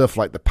a cliff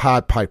like the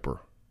Pied Piper.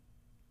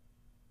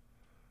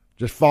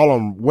 Just follow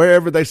them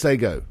wherever they say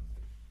go.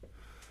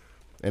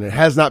 And it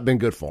has not been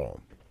good for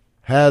them.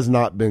 Has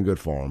not been good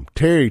for them.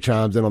 Terry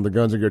chimes in on the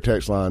Guns and Gear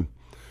text line.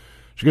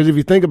 She goes, if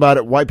you think about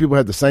it, white people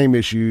have the same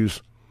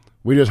issues.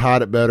 We just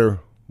hide it better.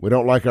 We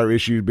don't like our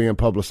issues being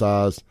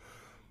publicized.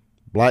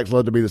 Blacks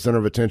love to be the center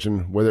of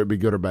attention, whether it be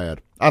good or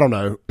bad. I don't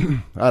know.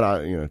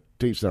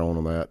 Teach their own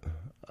on that.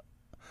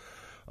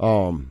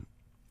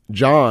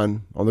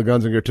 John on the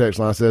Guns and Gear text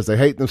line says they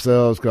hate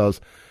themselves because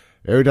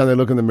every time they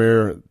look in the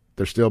mirror,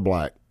 they're still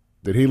black.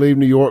 Did he leave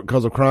New York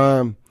because of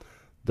crime?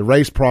 The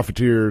race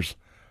profiteers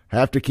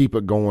have to keep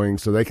it going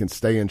so they can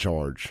stay in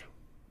charge.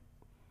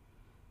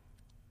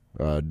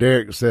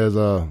 Derek says,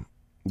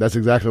 that's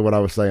exactly what I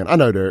was saying. I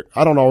know, Derek.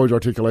 I don't always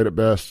articulate it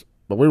best,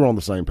 but we were on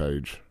the same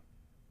page.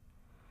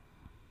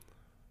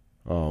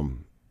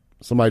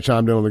 Somebody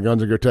chimed in on the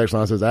Guns and Gear text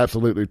line and says,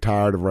 absolutely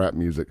tired of rap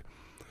music.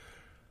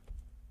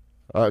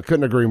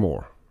 Couldn't agree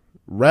more.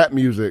 Rap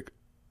music.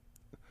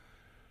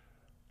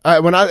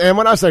 When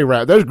I say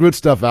rap, there's good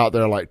stuff out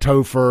there like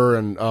Topher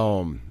and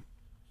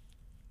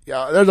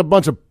there's a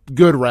bunch of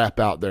good rap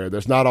out there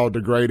that's not all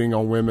degrading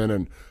on women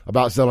and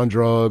about selling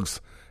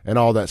drugs and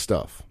all that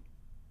stuff.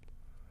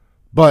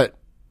 But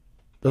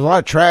there's a lot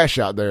of trash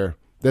out there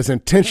that's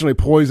intentionally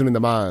poisoning the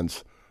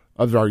minds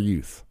of our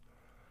youth.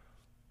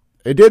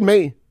 It did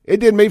me. It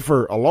did me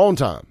for a long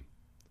time.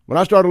 When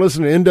I started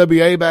listening to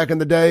NWA back in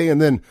the day and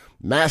then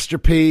Master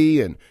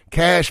P and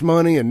Cash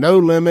Money and No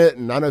Limit,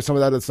 and I know some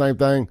of that is the same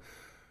thing.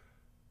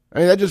 I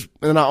mean,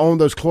 and I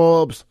owned those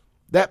clubs.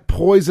 That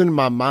poisoned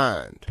my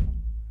mind.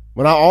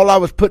 All I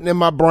was putting in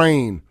my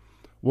brain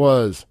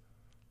was,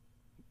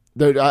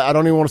 I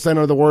don't even want to say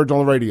none of the words on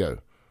the radio.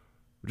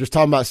 We're just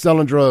talking about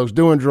selling drugs,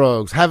 doing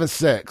drugs, having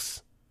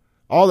sex,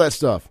 all that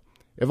stuff.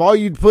 If all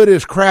you put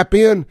is crap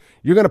in,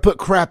 you're going to put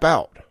crap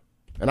out.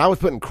 And I was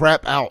putting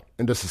crap out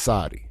into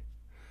society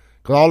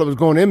because all that was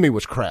going in me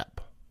was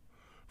crap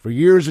for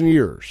years and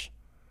years.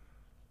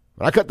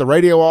 When I cut the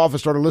radio off and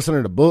started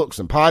listening to books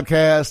and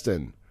podcasts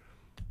and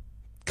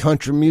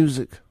country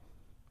music,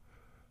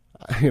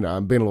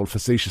 I'm being a little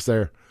facetious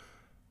there,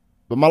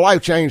 but my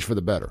life changed for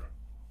the better.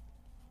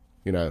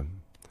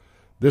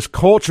 This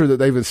culture that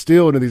they've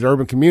instilled in these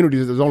urban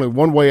communities, there's only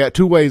one way out,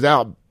 two ways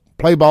out,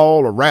 play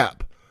ball or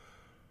rap.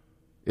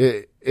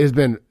 It has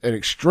been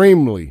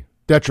extremely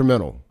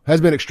detrimental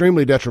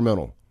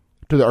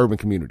to the urban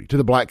community, to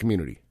the black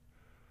community.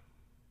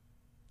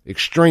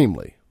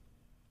 Extremely.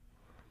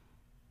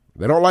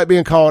 They don't like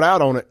being called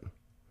out on it,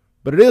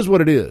 but it is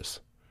what it is.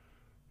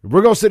 If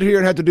we're going to sit here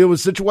and have to deal with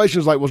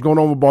situations like what's going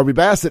on with Barbie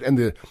Bassett and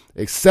the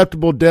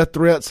acceptable death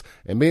threats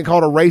and being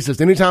called a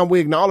racist, anytime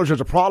we acknowledge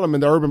there's a problem in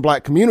the urban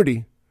black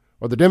community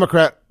or the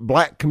Democrat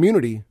black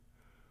community,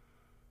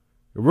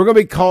 if we're going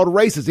to be called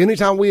racist,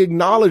 anytime we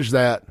acknowledge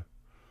that,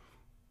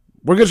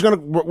 we're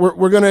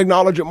going to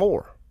acknowledge it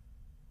more.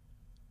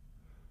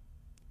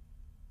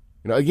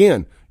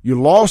 Again, you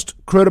lost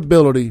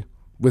credibility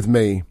with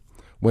me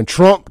when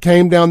Trump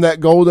came down that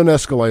golden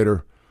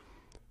escalator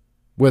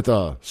with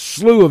a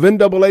slew of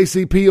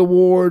NAACP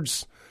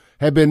awards,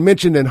 had been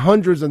mentioned in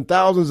hundreds and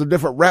thousands of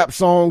different rap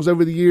songs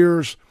over the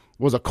years,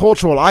 was a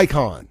cultural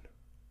icon.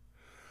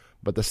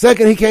 But the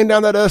second he came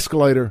down that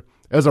escalator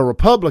as a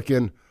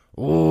Republican,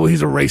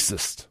 he's a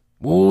racist.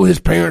 His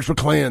parents were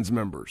Klans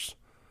members.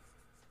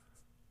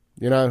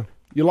 You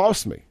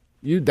lost me.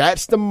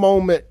 That's the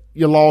moment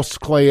you lost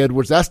Clay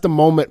Edwards. That's the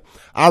moment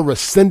I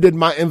rescinded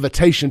my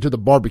invitation to the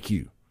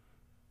barbecue.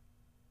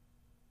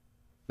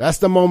 That's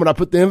the moment I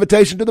put the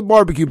invitation to the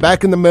barbecue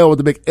back in the mail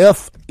with a big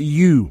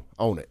F-U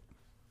on it.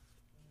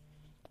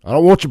 I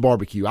don't want your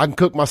barbecue. I can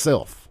cook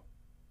myself.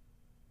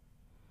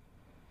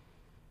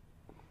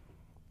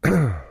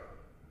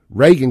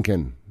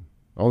 Reagankin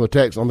on the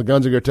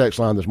Guns and Gear text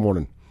line this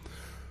morning.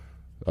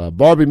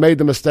 Barbie made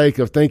the mistake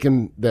of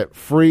thinking that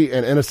free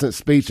and innocent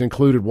speech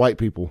included white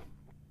people.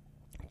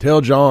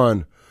 Tell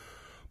John,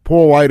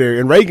 poor white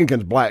area, and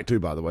Reagankin's black too,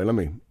 by the way. Let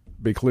me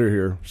be clear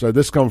here. So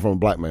this comes from a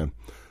black man.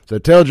 So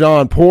tell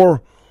John,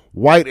 poor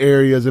white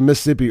areas in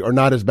Mississippi are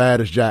not as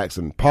bad as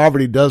Jackson.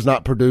 Poverty does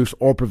not produce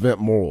or prevent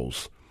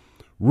morals.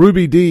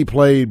 Ruby Dee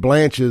played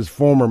Blanche's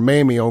former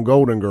Mammy on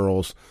Golden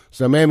Girls,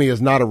 so Mammy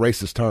is not a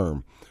racist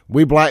term.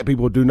 We black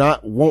people do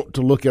not want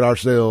to look at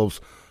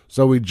ourselves,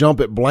 so we jump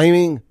at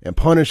blaming and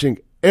punishing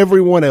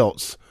everyone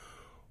else.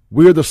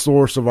 We're the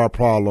source of our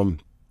problem,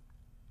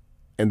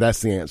 and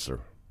that's the answer.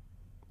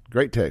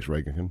 Great text,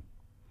 Reagan.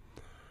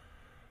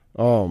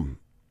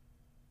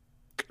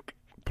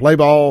 Play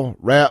ball,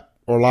 rap,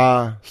 or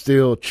lie,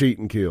 steal, cheat,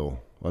 and kill.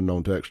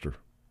 Unknown texter.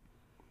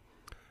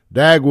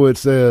 Dagwood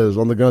says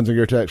on the Guns and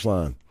Gear text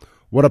line,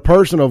 when a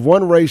person of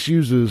one race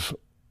uses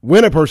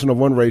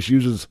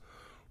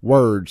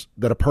words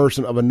that a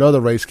person of another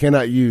race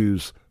cannot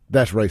use,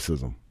 That's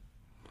racism.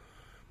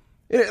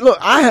 Look,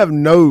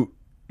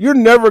 you're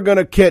never going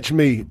to catch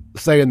me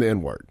saying the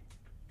N-word.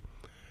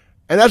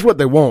 And that's what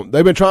they want.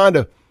 They've been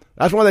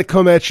that's why they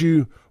come at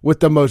you with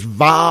the most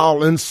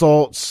vile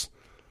insults,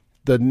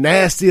 the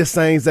nastiest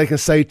things they can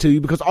say to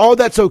you, because all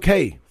that's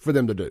okay for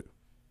them to do.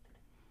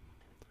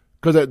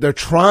 Because they're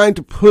trying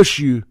to push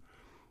you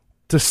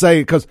to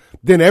say, because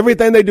then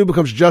everything they do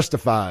becomes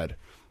justified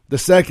the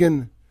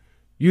second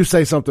you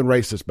say something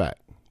racist back,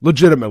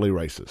 legitimately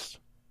racist.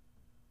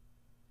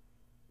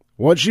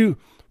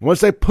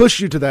 Once they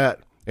push you to that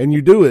and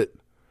you do it,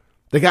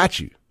 they got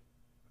you.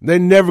 They're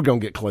never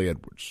going to get Clay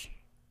Edwards.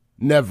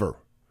 Never.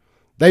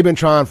 They've been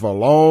trying for a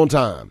long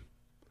time.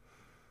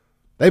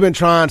 They've been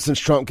trying since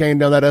Trump came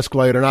down that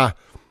escalator,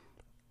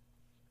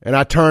 and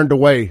I turned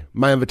away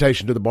my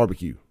invitation to the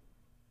barbecue.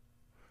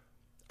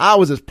 I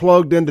was as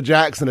plugged into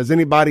Jackson as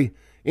anybody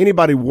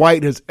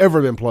white has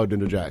ever been plugged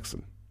into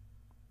Jackson.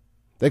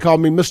 They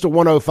called me Mr.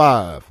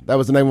 105. That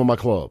was the name of my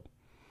club.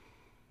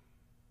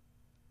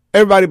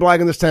 Everybody black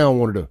in this town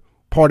wanted to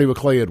party with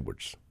Clay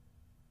Edwards.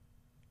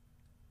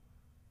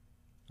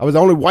 I was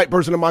the only white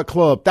person in my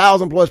club,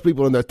 1,000+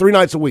 people in there, 3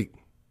 nights a week.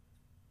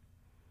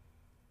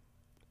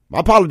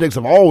 My politics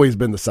have always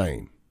been the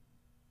same.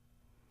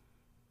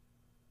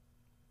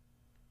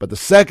 But the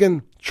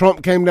second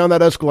Trump came down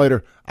that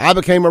escalator, I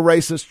became a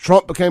racist.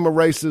 Trump became a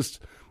racist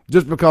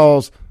just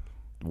because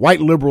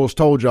white liberals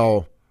told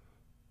y'all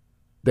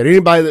that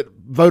anybody that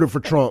voted for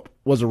Trump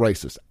was a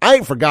racist. I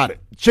ain't forgot it.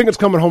 Chicken's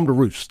coming home to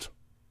roost.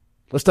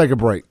 Let's take a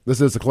break. This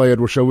is the Clay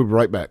Edwards Show. We'll be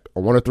right back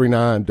on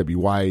 103.9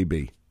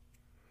 WYAB.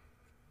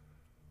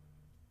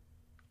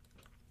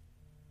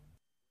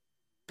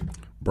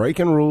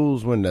 Breaking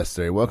rules when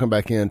necessary. Welcome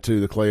back into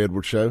the Clay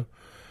Edwards Show.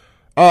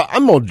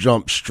 I'm going to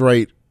jump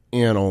straight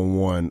in on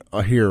one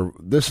here.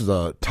 This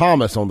is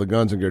Thomas on the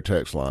Guns and Gear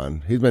text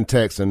line. He's been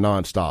texting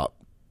nonstop.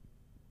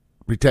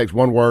 He texts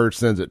one word,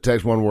 sends it.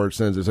 Text one word,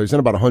 sends it. So he sent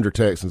about 100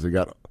 texts since he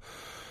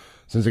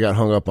got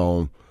hung up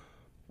on.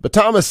 But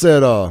Thomas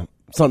said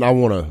something I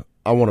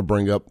want to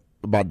bring up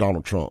about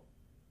Donald Trump.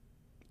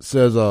 It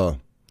says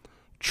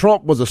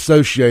Trump was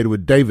associated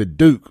with David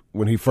Duke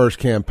when he first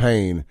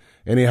campaigned,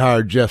 and he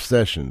hired Jeff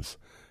Sessions.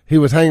 He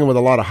was hanging with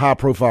a lot of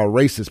high-profile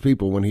racist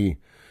people when he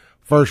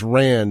first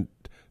ran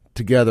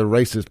together.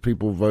 Racist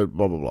people vote,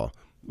 blah, blah,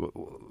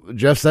 blah.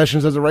 Jeff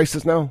Sessions is a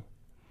racist now?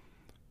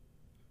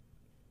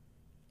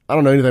 I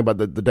don't know anything about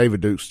the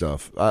David Duke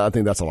stuff. I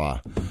think that's a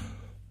lie.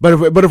 But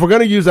if we're going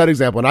to use that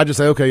example, and I just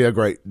say, okay, yeah,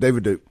 great,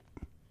 David Duke.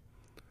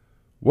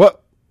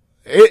 What?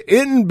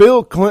 Isn't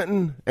Bill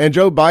Clinton and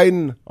Joe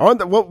Biden,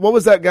 what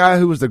was that guy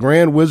who was the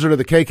grand wizard of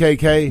the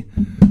KKK?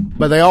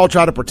 But they all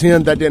try to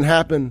pretend that didn't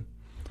happen.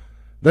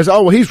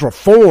 Well, he's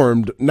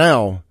reformed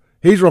now.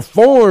 He's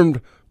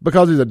reformed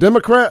because he's a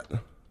Democrat.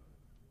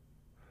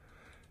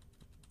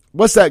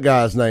 What's that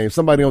guy's name?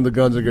 Somebody on the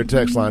Guns and Gear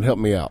text line, help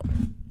me out.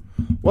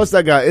 What's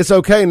that guy? It's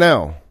okay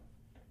now.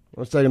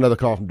 Let's take another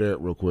call from Derek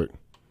real quick.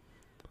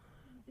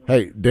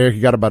 Hey, Derek,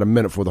 you got about a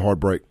minute for the hard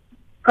break.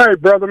 Hey,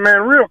 brother,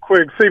 man, real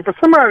quick.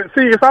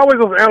 It's always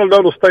those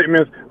anecdotal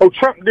statements. Oh,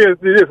 Trump did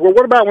this. Well,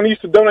 what about when he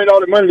used to donate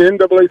all the money to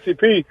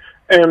NAACP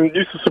and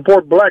used to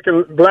support black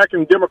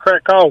and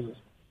Democrat causes?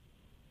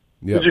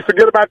 Yep. Did you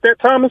forget about that,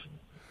 Thomas?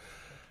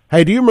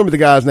 Hey, do you remember the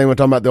guy's name we're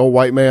talking about, the old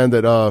white man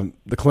that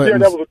the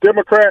Clintons? Yeah, that was a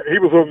Democrat. He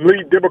was a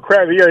lead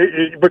Democrat.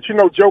 Yeah, but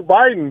Joe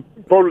Biden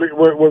voted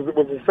was a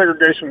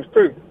segregationist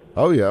too.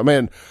 Oh yeah,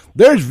 man.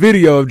 There's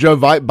video of Joe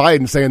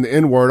Biden saying the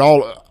N-word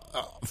all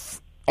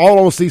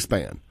on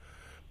C-SPAN,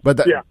 but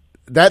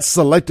that's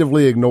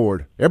selectively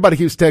ignored. Everybody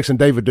keeps texting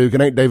David Duke.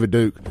 It ain't David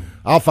Duke.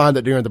 I'll find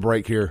it during the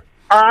break here.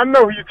 I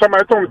know who you're talking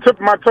about. It's on the tip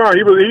of my tongue.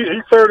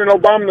 He served in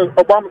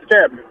Obama's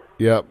cabinet.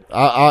 Yep,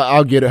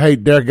 I'll get it. Hey,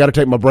 Derek, got to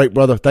take my break,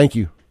 brother. Thank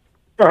you.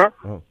 Uh-huh.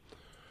 Oh.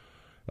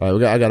 All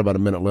right, I got about a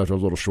minute left. I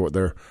was a little short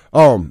there.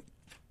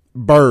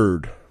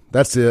 Bird.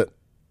 That's it.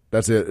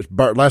 It's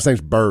Bird. Last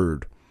name's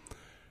Bird.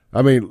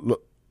 I mean,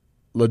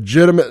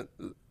 legitimate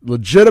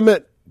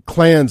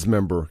Klans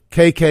member,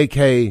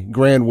 KKK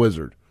Grand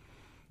Wizard.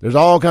 There's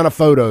all kind of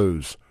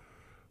photos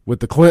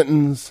with the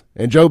Clintons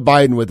and Joe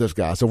Biden with this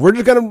guy. So if we're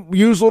just going to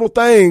use little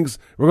things,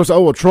 we're going to say,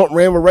 oh, well, Trump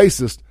ran with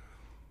racist.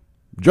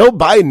 Joe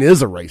Biden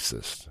is a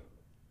racist.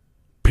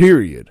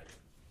 Period.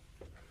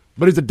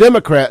 But he's a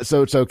Democrat,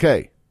 so it's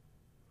okay.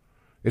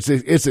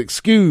 It's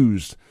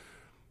excused.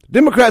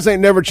 Democrats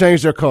ain't never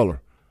changed their color.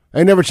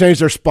 Ain't never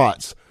changed their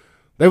spots.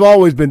 They've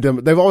always been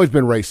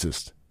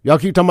racist. Y'all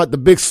keep talking about the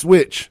big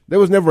switch. There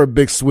was never a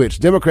big switch.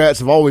 Democrats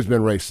have always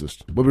been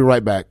racist. We'll be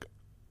right back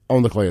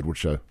on the Clay Edwards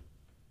Show.